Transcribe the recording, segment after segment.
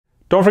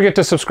Don't forget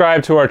to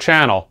subscribe to our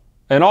channel.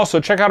 And also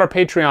check out our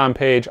Patreon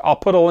page. I'll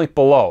put a link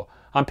below.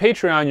 On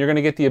Patreon, you're going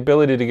to get the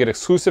ability to get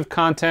exclusive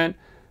content,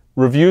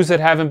 reviews that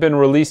haven't been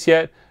released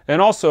yet,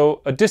 and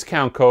also a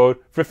discount code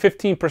for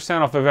 15%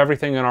 off of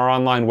everything in our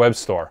online web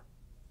store.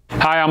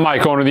 Hi, I'm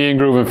Mike, owner of the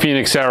In-Groove in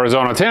Phoenix,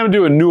 Arizona. Today I'm going to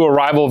do a new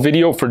arrival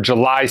video for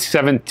July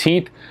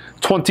 17th,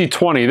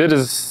 2020. This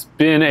has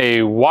been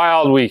a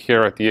wild week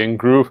here at the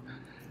In-Groove.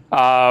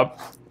 A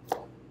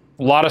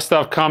lot of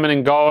stuff coming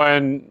and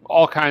going,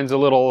 all kinds of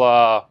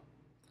little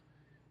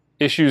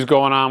issues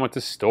going on with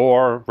the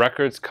store,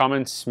 records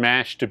coming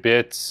smashed to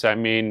bits. I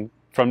mean,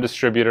 from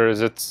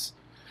distributors, it's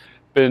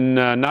been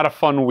not a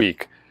fun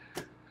week.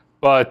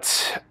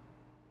 But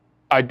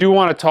I do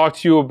want to talk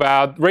to you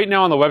about, right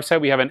now on the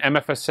website we have an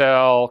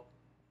MFSL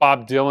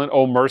Bob Dylan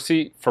Oh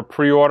Mercy for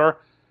pre-order.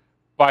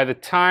 By the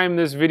time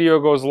this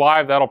video goes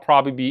live, that'll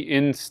probably be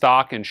in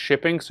stock and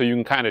shipping, so you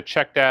can kind of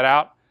check that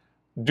out.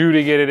 Due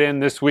to get it in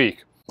this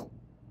week.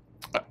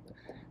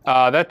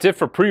 That's it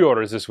for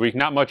pre-orders this week.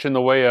 Not much in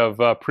the way of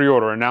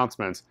pre-order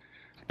announcements.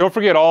 Don't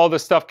forget, all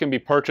this stuff can be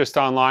purchased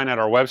online at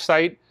our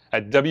website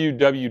at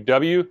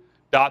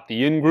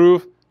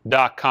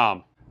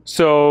www.theingroove.com.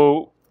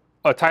 So,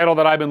 a title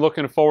that I've been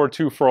looking forward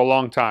to for a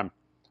long time.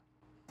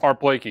 Art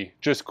Blakey,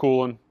 Just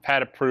Coolin'.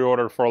 Had it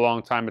pre-ordered for a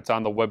long time. It's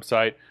on the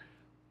website.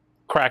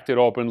 Cracked it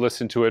open,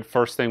 listened to it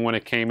first thing when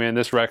it came in.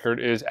 This record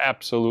is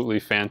absolutely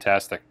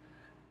fantastic.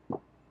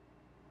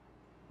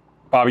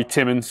 Bobby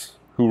Timmons,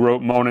 who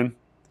wrote Moanin'.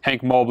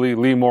 Hank Mobley,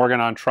 Lee Morgan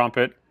on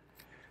trumpet.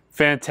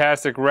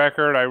 Fantastic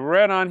record. I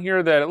read on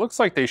here that it looks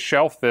like they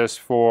shelved this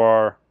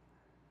for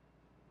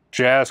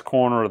Jazz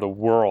Corner of the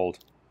World.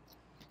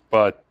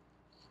 But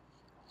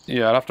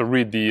yeah, I'll have to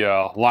read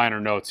the liner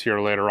notes here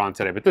later on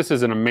today. But this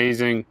is an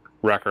amazing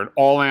record.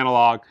 All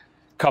analog,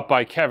 cut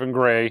by Kevin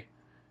Gray.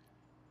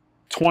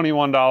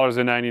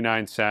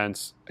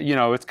 $21.99. You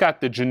know, it's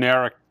got the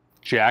generic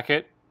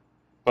jacket,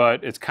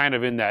 but it's kind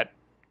of in that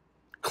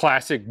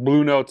classic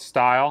Blue Note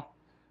style.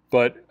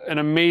 But an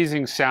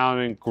amazing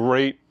sounding,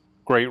 great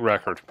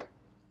record.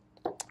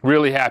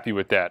 Really happy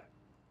with that.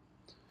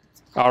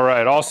 All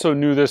right, also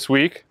new this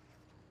week,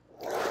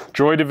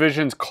 Joy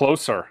Division's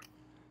Closer.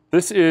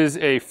 This is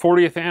a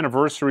 40th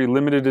anniversary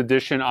limited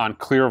edition on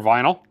clear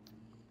vinyl.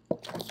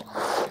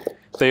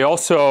 They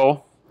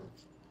also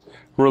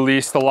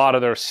released a lot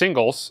of their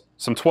singles,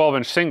 some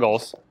 12-inch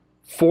singles,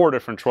 4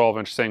 different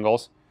 12-inch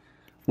singles.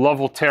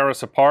 Love Will Tear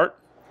Us Apart.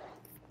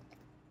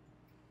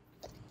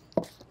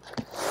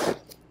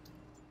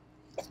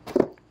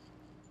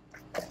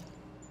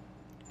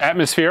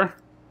 Atmosphere.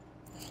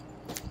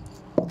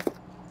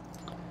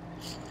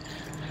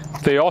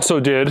 They also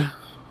did,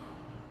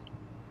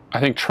 I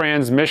think,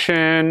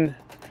 Transmission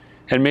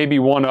and maybe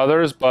one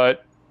others,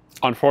 but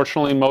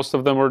unfortunately most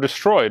of them were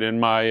destroyed in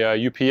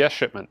my UPS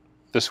shipment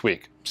this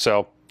week.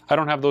 So I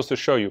don't have those to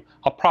show you.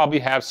 I'll probably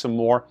have some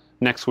more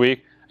next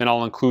week and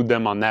I'll include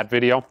them on that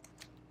video.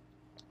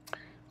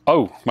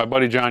 Oh, my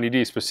buddy Johnny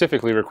D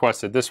specifically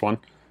requested this one.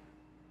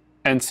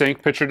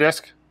 NSYNC picture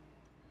disc,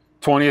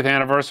 20th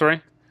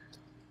anniversary.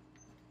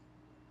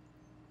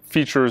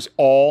 Features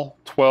all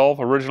 12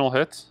 original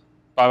hits.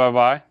 Bye Bye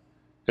Bye,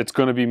 It's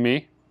Gonna Be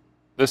Me,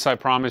 This I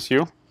Promise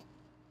You.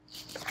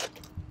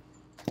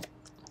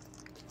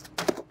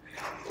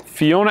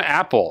 Fiona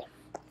Apple.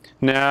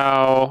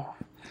 Now,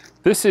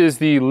 this is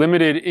the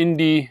limited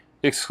indie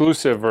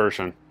exclusive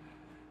version.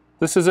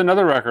 This is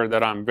another record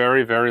that I'm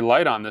very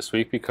light on this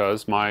week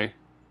because my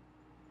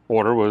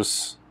order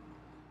was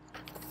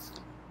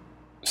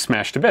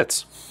smashed to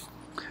bits.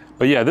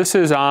 But yeah, this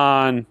is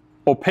on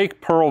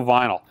opaque pearl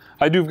vinyl.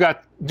 I do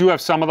have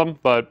some of them,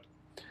 but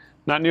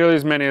not nearly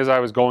as many as I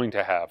was going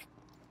to have.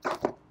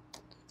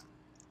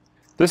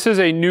 This is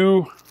a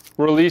new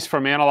release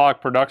from Analog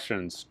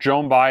Productions,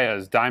 Joan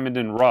Baez, Diamond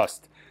and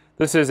Rust.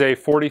 This is a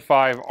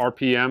 45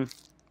 RPM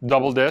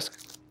double disc.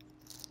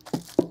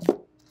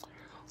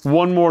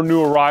 One more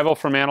new arrival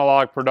from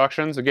Analog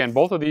Productions. Again,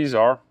 both of these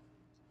are,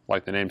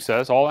 like the name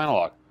says, all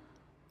analog.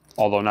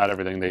 Although not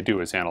everything they do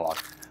is analog.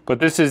 But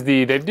this is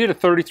they did a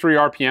 33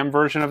 RPM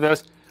version of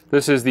this.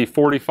 This is the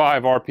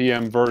 45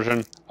 RPM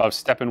version of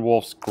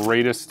Steppenwolf's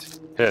greatest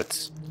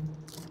hits,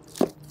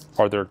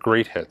 or their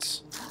great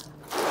hits,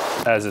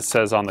 as it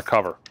says on the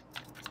cover.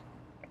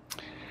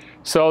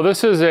 So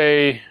this is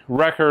a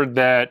record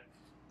that,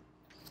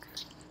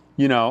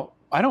 you know,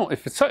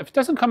 if it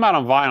doesn't come out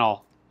on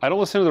vinyl, I don't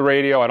listen to the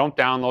radio, I don't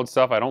download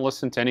stuff, I don't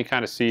listen to any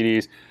kind of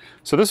CDs.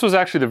 So this was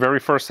actually the very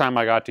first time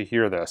I got to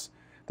hear this.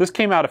 This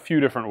came out a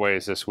few different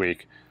ways this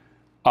week.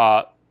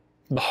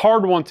 The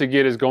hard one to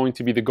get is going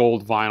to be the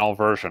gold vinyl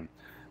version.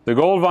 The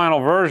gold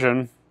vinyl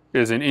version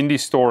is an indie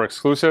store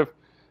exclusive,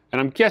 and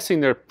I'm guessing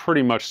they're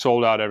pretty much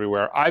sold out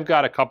everywhere. I've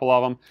got a couple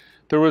of them.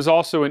 There was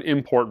also an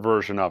import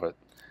version of it.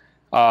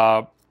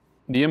 The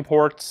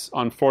imports,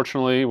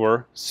 unfortunately,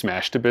 were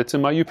smashed to bits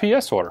in my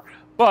UPS order.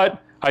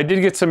 But I did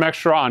get some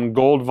extra on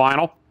gold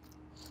vinyl.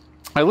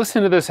 I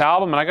listened to this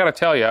album, and I gotta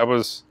tell you, I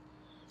was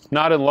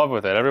not in love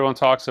with it. Everyone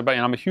talks about,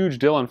 and I'm a huge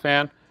Dylan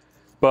fan,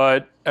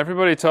 But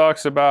everybody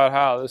talks about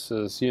how this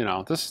is, you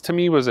know, this to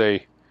me was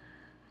a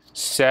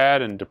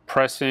sad and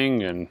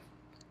depressing and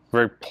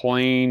very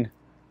plain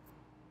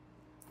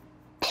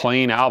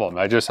album.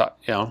 I just,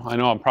 you know, I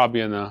know I'm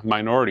probably in the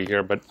minority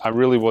here, but I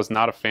really was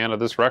not a fan of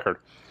this record.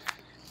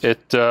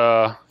 It,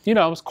 you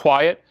know, it was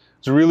quiet.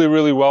 It was really,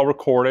 really well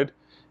recorded.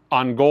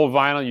 On gold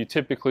vinyl, you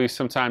typically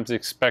sometimes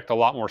expect a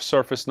lot more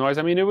surface noise.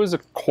 I mean, it was a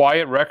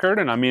quiet record,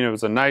 and I mean, it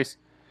was a nice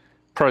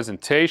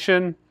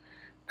presentation.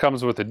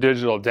 Comes with a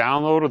digital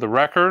download of the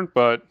record,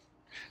 but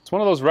it's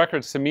one of those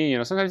records to me, you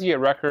know, sometimes you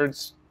get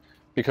records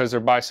because they're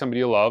by somebody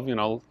you love, you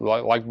know,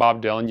 like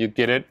Bob Dylan, you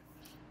get it.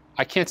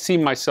 I can't see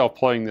myself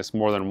playing this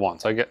more than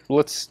once.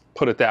 Let's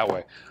put it that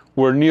way.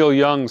 Where Neil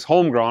Young's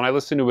Homegrown, I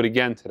listened to it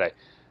again today.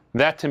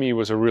 That to me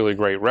was a really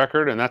great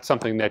record, and that's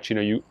something that, you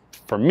know,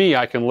 for me,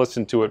 I can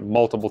listen to it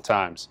multiple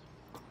times.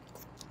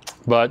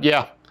 But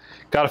yeah,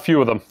 got a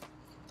few of them.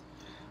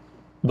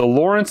 The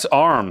Lawrence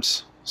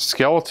Arms,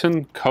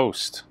 Skeleton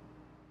Coast.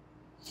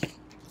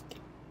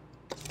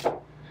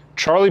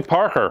 Charlie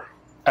Parker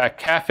at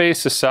Cafe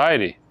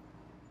Society.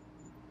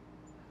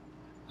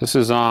 This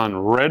is on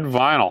red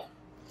vinyl.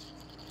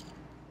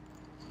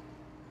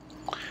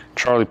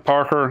 Charlie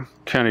Parker,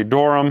 Kenny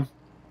Dorham,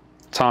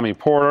 Tommy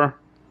Porter.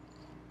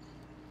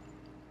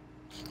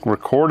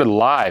 Recorded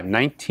live,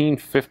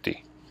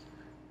 1950.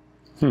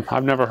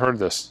 I've never heard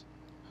this.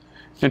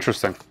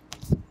 Interesting.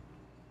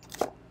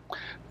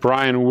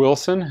 Brian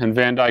Wilson and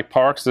Van Dyke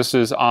Parks. This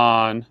is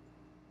on,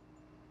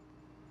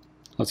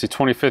 let's see,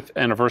 25th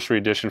anniversary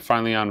edition,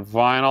 finally on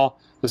vinyl.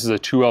 This is a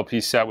 2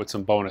 LP set with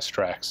some bonus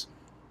tracks.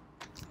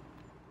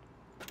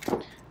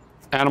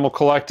 Animal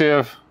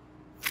Collective.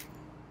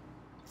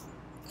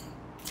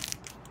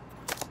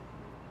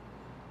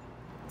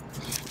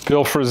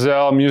 Bill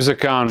Frisell,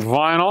 Music on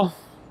Vinyl.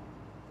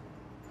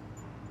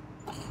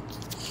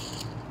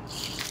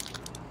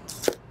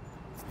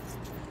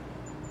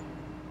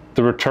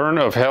 The Return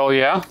of Hell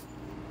Yeah.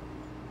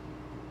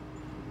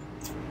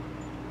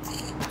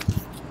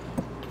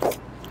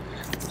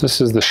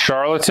 This is the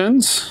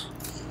Charlatans,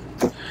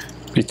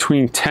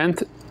 Between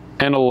 10th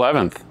and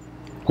 11th,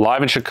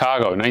 live in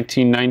Chicago,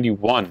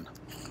 1991.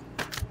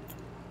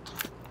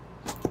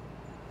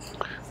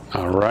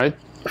 All right.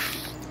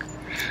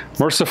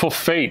 Merciful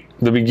Fate,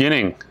 The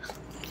Beginning.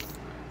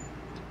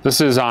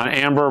 This is on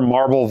amber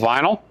marble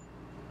vinyl.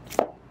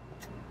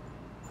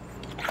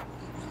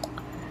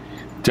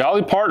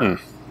 Dolly Parton,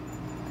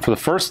 for the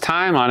first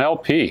time on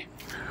LP.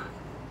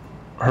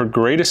 Her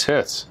greatest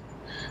hits.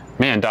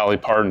 Man, Dolly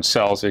Parton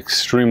sells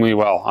extremely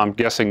well. I'm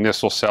guessing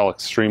this will sell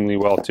extremely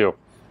well too.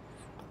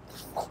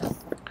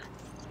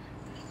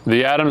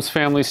 The Addams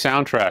Family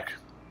soundtrack.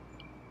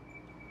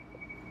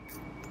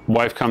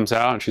 Wife comes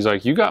out and she's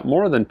like, you got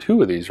more than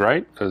 2 of these,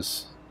 right?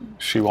 Because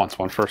she wants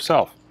one for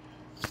herself.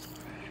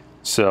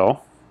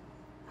 So,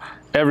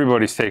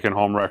 everybody's taking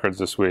home records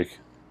this week.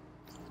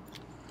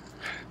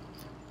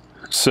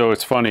 So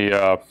it's funny,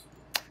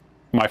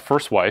 my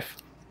first wife,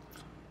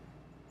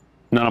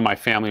 none of my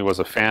family was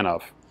a fan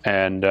of,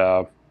 and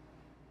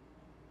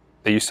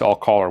they used to all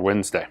call her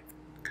Wednesday,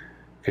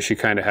 because she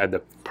kind of had the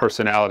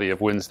personality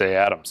of Wednesday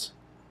Addams.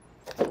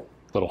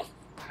 Little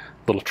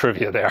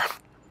trivia there.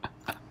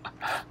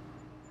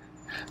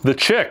 The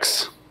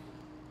Chicks.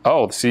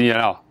 Oh, see, you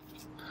know.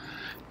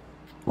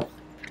 It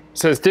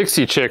says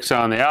Dixie Chicks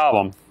on the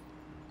album,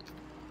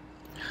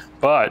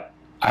 but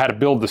I had to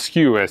build the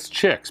SKU as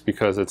Chicks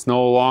because it's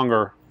no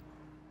longer,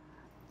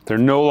 they're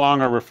no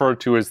longer referred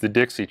to as the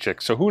Dixie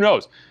Chicks. So who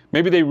knows?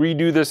 Maybe they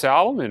redo this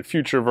album in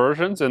future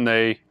versions and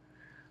they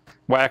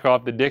whack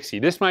off the Dixie.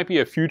 This might be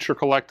a future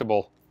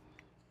collectible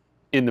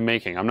in the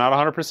making. I'm not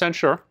 100%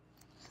 sure.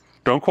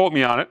 Don't quote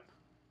me on it.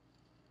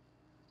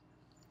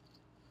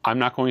 I'm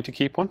not going to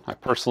keep one. I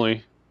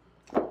personally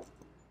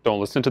don't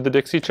listen to the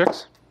Dixie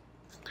Chicks,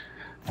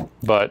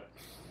 but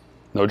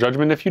no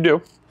judgment if you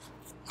do.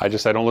 I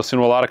don't listen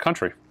to a lot of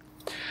country.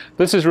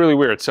 This is really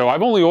weird. So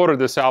I've only ordered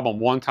this album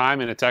one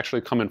time and it's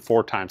actually come in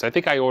 4 times. I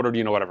think I ordered,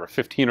 you know, whatever,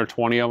 15 or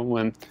 20 of them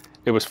when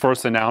it was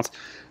first announced.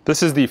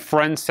 This is the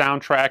Friends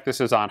soundtrack. This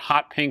is on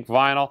hot pink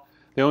vinyl.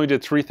 They only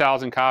did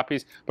 3,000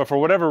 copies, but for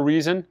whatever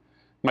reason,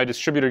 my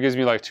distributor gives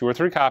me like 2 or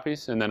 3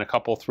 copies, and then a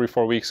couple,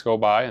 3-4 weeks go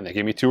by and they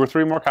give me 2 or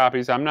 3 more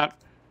copies. I'm not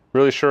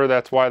really sure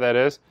that's why that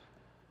is,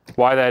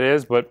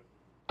 but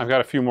I've got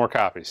a few more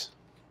copies.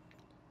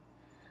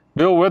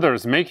 Bill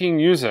Withers, Making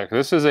Music.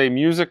 This is a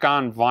music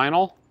on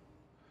vinyl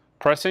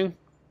pressing.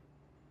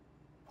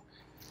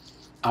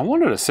 I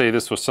wanted to say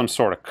this was some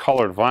sort of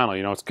colored vinyl.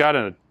 You know, it's got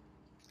it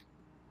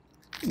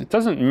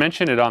doesn't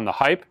mention it on the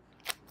hype.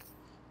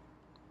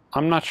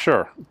 I'm not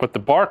sure, but the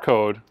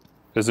barcode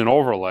is an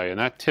overlay, and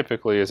that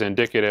typically is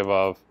indicative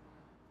of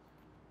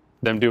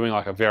them doing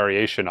like a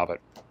variation of it.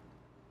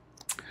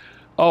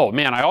 Oh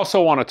man, I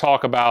also want to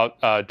talk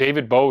about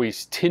David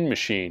Bowie's Tin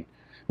Machine.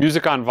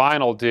 Music on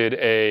Vinyl did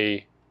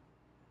a,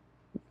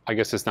 I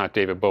guess it's not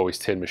David Bowie's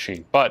Tin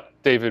Machine, but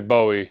David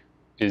Bowie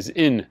is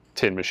in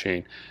Tin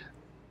Machine.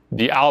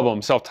 The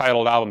album,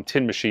 self-titled album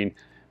Tin Machine,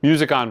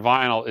 Music on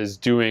Vinyl is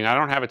doing, I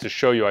don't have it to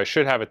show you, I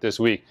should have it this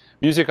week.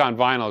 Music on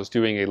Vinyl is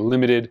doing a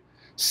limited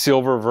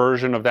silver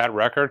version of that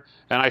record,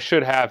 and I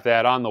should have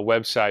that on the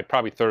website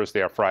probably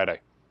Thursday or Friday.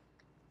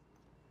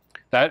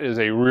 That is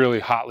a really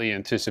hotly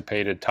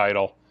anticipated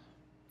title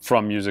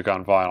from Music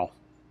on Vinyl.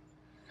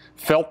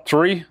 Felt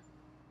 3.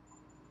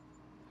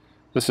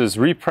 This is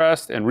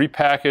repressed and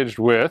repackaged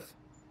with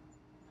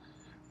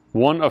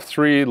 1 of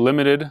 3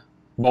 limited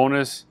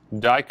bonus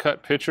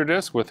die-cut picture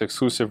disc with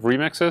exclusive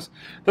remixes.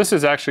 This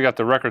has actually got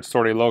the Record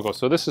Store Day logo,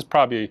 so this is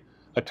probably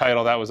a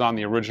title that was on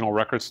the original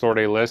Record Store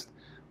Day list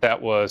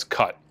that was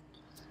cut,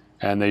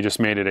 and they just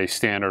made it a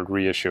standard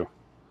reissue.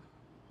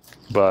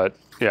 But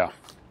yeah.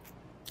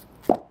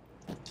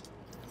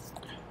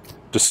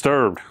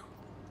 Disturbed.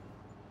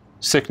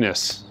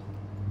 Sickness.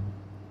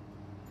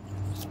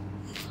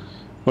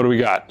 What do we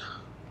got?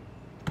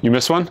 You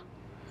missed one?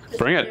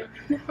 Bring it.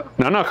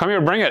 No, no, come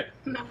here, bring it.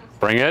 No.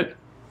 Bring it.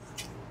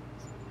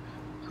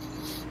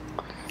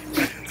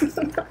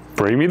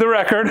 Bring me the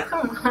record.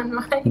 Come on,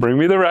 Mike. Bring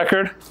me the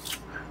record.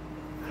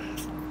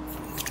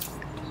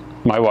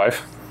 My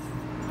wife,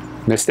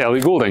 Miss Ellie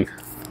Goulding.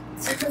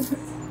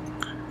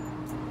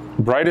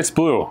 Brightest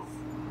Blue.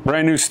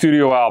 Brand new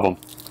studio album.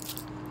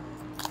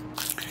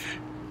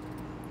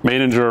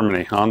 Made in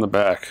Germany on the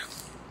back.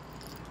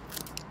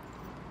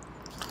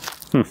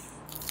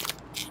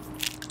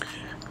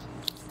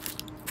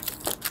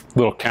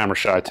 Little camera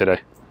shy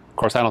today. Of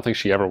course, I don't think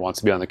she ever wants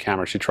to be on the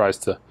camera. She tries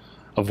to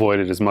avoid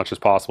it as much as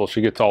possible.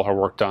 She gets all her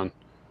work done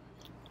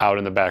out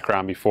in the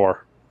background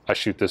before I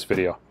shoot this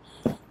video.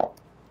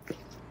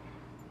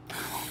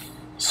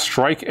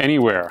 Strike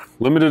Anywhere.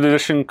 Limited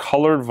edition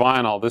colored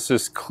vinyl. This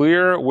is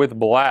clear with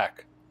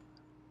black.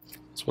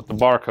 That's what the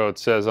barcode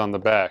says on the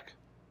back.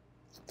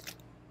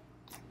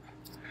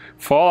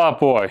 Fall Out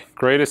Boy.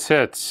 Greatest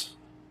Hits.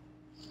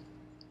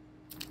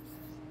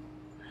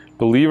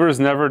 Believers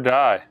Never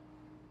Die.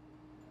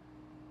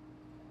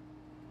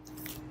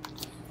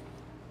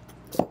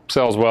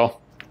 Sells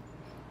well.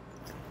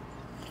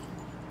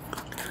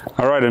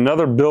 All right,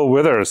 another Bill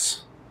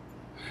Withers.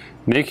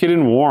 Naked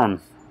and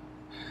Warm.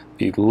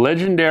 The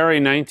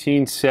legendary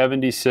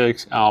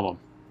 1976 album.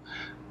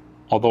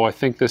 Although I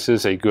think this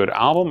is a good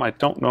album, I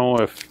don't know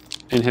if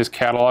in his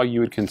catalog you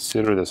would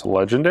consider this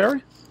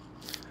legendary.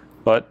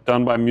 But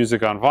done by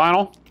Music on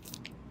Vinyl.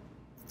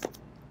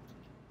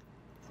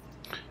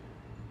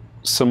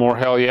 Some more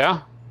Hell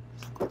Yeah.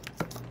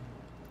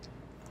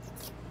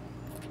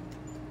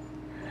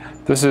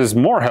 This is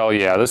more Hell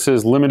Yeah. This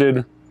is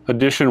limited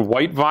edition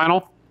white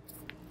vinyl.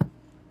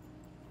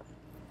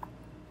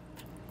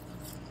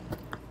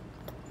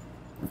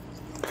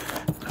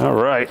 All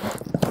right.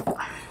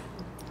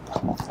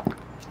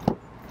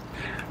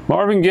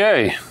 Marvin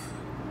Gaye.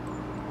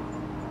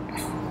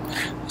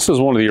 This is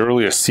one of the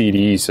earliest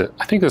CDs.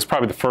 I think this is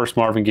probably the first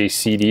Marvin Gaye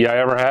CD I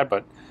ever had,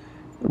 but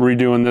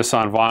redoing this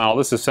on vinyl.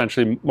 This is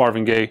essentially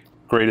Marvin Gaye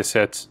Greatest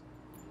Hits.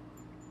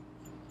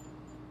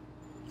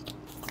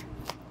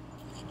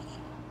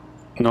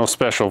 No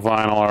special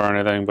vinyl or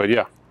anything, but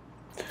yeah.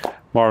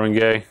 Marvin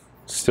Gaye,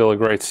 still a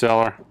great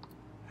seller.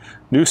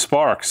 New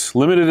Sparks,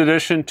 limited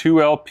edition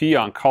 2 LP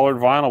on colored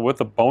vinyl with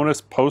a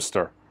bonus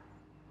poster.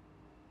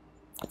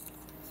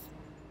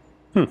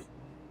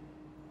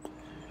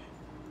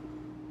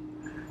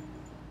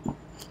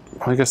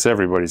 I guess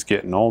everybody's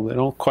getting old. They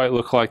don't quite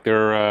look like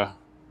they're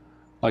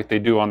like they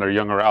do on their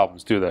younger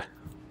albums, do they?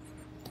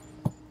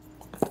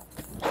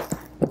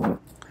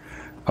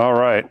 All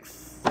right.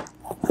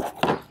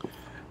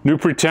 New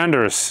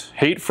Pretenders,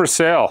 Hate for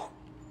Sale.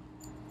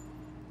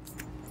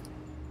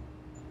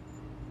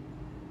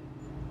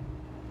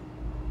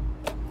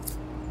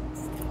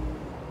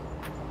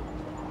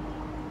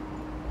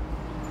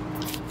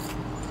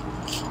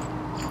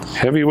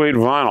 Heavyweight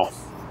vinyl.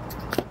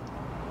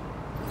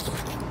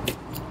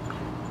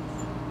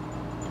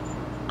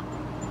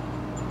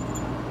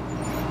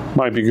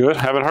 Might be good,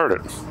 haven't heard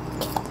it.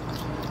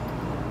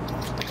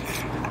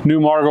 New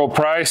Margot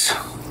Price.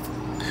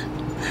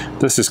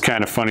 This is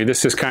kind of funny.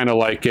 This is kind of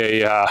like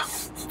a,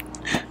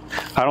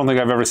 I don't think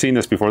I've ever seen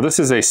this before. This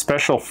is a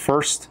special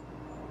first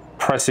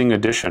pressing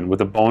edition with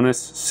a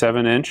bonus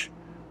 7-inch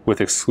with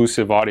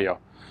exclusive audio.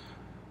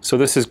 So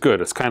this is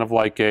good. It's kind of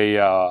like a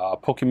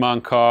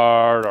Pokemon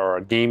card or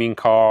a gaming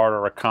card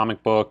or a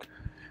comic book.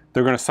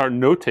 They're going to start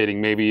notating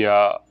maybe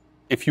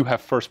if you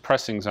have first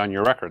pressings on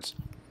your records.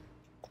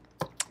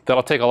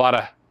 That'll take a lot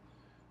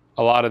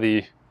of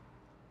the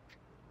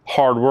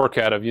hard work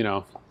out of, you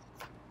know,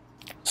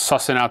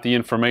 sussing out the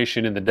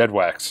information in the dead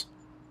wax.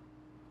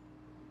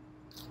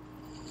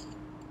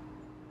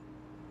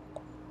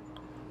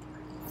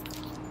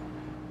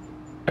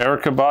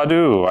 Erykah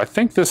Badu. I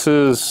think this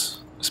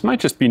might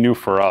just be new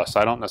for us.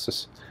 I don't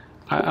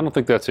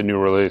think that's a new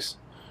release.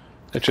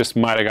 It just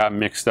might have got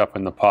mixed up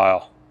in the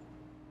pile.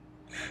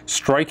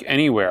 Strike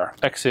Anywhere,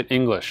 Exit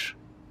English.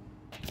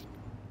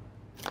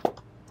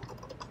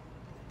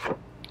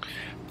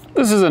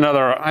 This is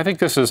another, I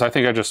think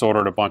I just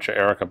ordered a bunch of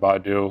Erykah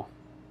Badu.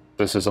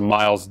 This is a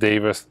Miles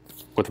Davis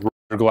with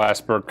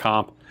Glassberg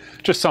comp.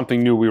 Just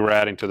something new we were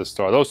adding to the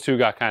store. Those two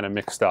got kind of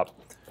mixed up.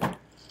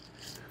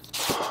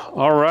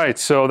 All right,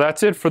 so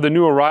that's it for the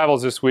new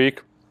arrivals this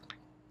week.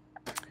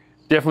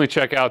 Definitely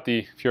check out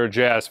if you're a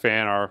jazz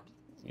fan, or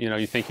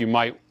you think you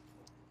might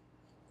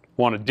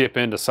want to dip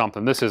into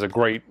something. This is a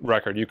great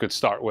record you could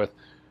start with.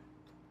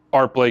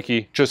 Art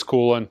Blakey, Just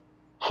Coolin',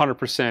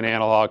 100%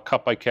 analog,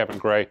 cut by Kevin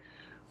Gray.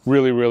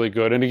 Really, really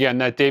good. And again,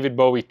 that David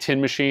Bowie Tin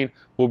Machine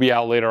will be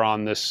out later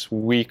on this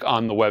week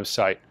on the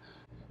website.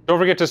 Don't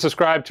forget to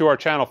subscribe to our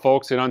channel,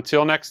 folks, and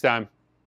until next time,